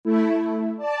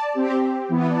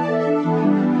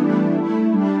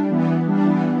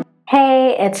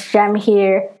it's Jem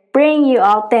here, bringing you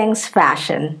all things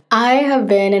fashion. I have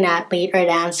been an athlete or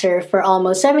dancer for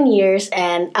almost 7 years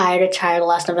and I retired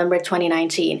last November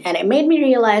 2019. And it made me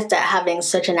realize that having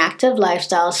such an active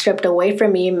lifestyle stripped away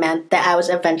from me meant that I was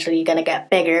eventually going to get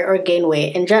bigger or gain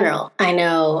weight in general. I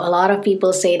know a lot of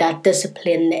people say that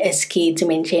discipline is key to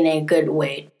maintaining a good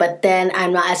weight, but then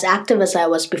I'm not as active as I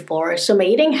was before, so my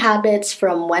eating habits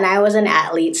from when I was an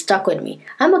athlete stuck with me.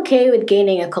 I'm okay with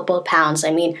gaining a couple of pounds.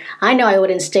 I know I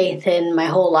wouldn't stay thin my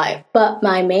whole life, but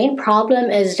my main problem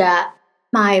is that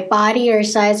my body or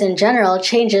size in general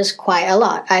changes quite a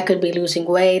lot. I could be losing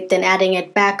weight, then adding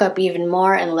it back up even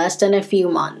more in less than a few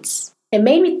months. It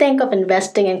made me think of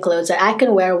investing in clothes that I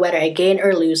can wear whether I gain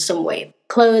or lose some weight.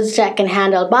 Clothes that can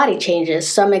handle body changes.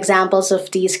 Some examples of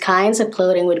these kinds of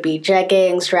clothing would be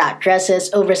jeggings, wrap dresses,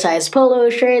 oversized polo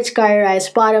shirts,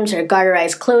 garterized bottoms, or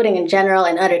garterized clothing in general,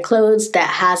 and other clothes that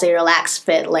has a relaxed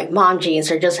fit like mom jeans,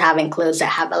 or just having clothes that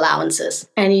have allowances.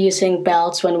 And using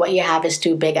belts when what you have is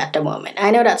too big at the moment.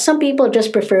 I know that some people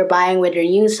just prefer buying with their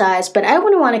new size, but I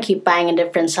wouldn't want to keep buying in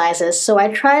different sizes, so I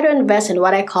try to invest in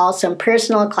what I call some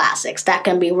personal classics that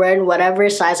can be worn whatever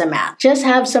size I'm at. Just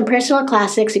have some personal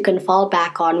classics you can fall back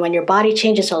on when your body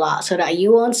changes a lot so that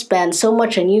you won't spend so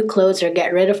much on new clothes or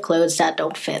get rid of clothes that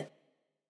don't fit.